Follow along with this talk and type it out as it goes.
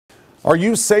Are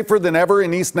you safer than ever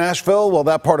in East Nashville? Well,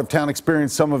 that part of town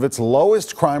experienced some of its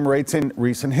lowest crime rates in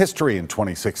recent history in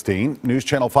 2016. News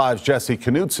Channel 5's Jesse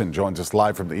Knutson joins us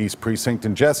live from the East Precinct.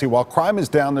 And Jesse, while crime is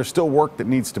down, there's still work that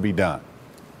needs to be done.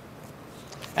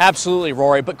 Absolutely,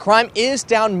 Rory, but crime is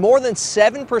down more than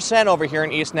 7% over here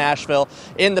in East Nashville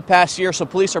in the past year, so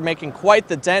police are making quite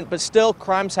the dent, but still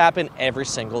crimes happen every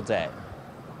single day.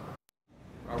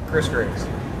 Chris Griggs,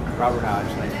 Robert Hodge.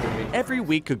 Every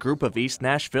week, a group of East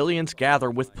Nashvillians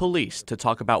gather with police to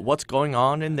talk about what's going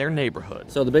on in their neighborhood.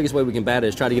 So the biggest way we can bat it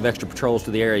is try to give extra patrols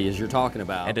to the areas you're talking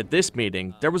about. And at this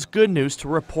meeting, there was good news to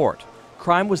report.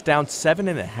 Crime was down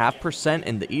 7.5%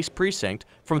 in the East Precinct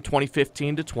from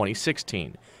 2015 to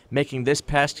 2016, making this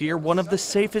past year one of the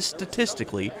safest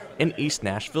statistically in East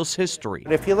Nashville's history.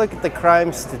 If you look at the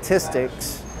crime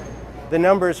statistics, the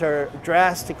numbers are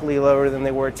drastically lower than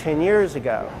they were 10 years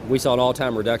ago. We saw an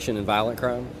all-time reduction in violent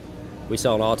crime. We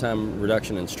saw an all-time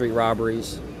reduction in street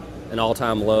robberies, an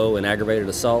all-time low in aggravated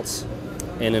assaults,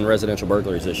 and in residential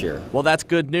burglaries this year. Well, that's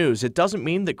good news. It doesn't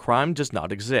mean that crime does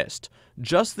not exist.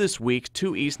 Just this week,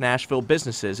 2 East Nashville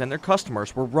businesses and their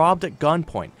customers were robbed at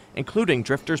gunpoint, including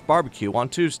Drifter's Barbecue on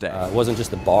Tuesday. It wasn't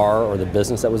just the bar or the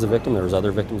business that was a victim. There was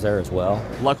other victims there as well.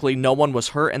 Luckily, no one was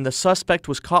hurt, and the suspect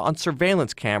was caught on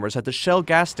surveillance cameras at the Shell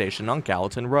gas station on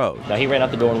Gallatin Road. Now, he ran out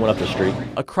the door and went up the street.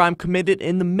 A crime committed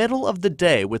in the middle of the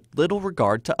day with little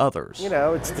regard to others. You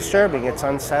know, it's disturbing, it's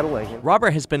unsettling.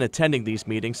 Robert has been attending these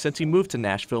meetings since he moved to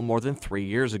Nashville more than 3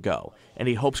 years ago, and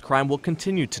he hopes crime will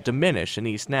continue to diminish in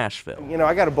East Nashville. You know,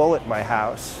 I got a bullet in my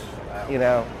house. You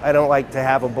know, I don't like to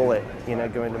have a bullet,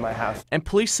 go into my house. And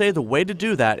police say the way to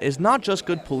do that is not just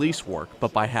good police work,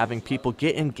 but by having people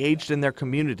get engaged in their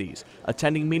communities,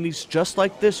 attending meetings just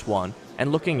like this one,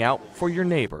 and looking out for your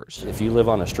neighbors. If you live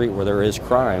on a street where there is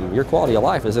crime, your quality of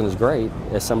life isn't as great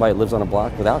as somebody that lives on a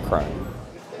block without crime.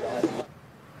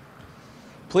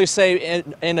 Police say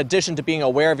in addition to being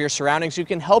aware of your surroundings, you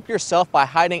can help yourself by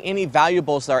hiding any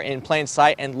valuables that are in plain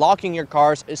sight and locking your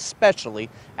cars, especially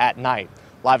at night.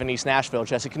 Live in East Nashville,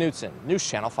 Jesse Knutson, News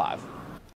Channel 5.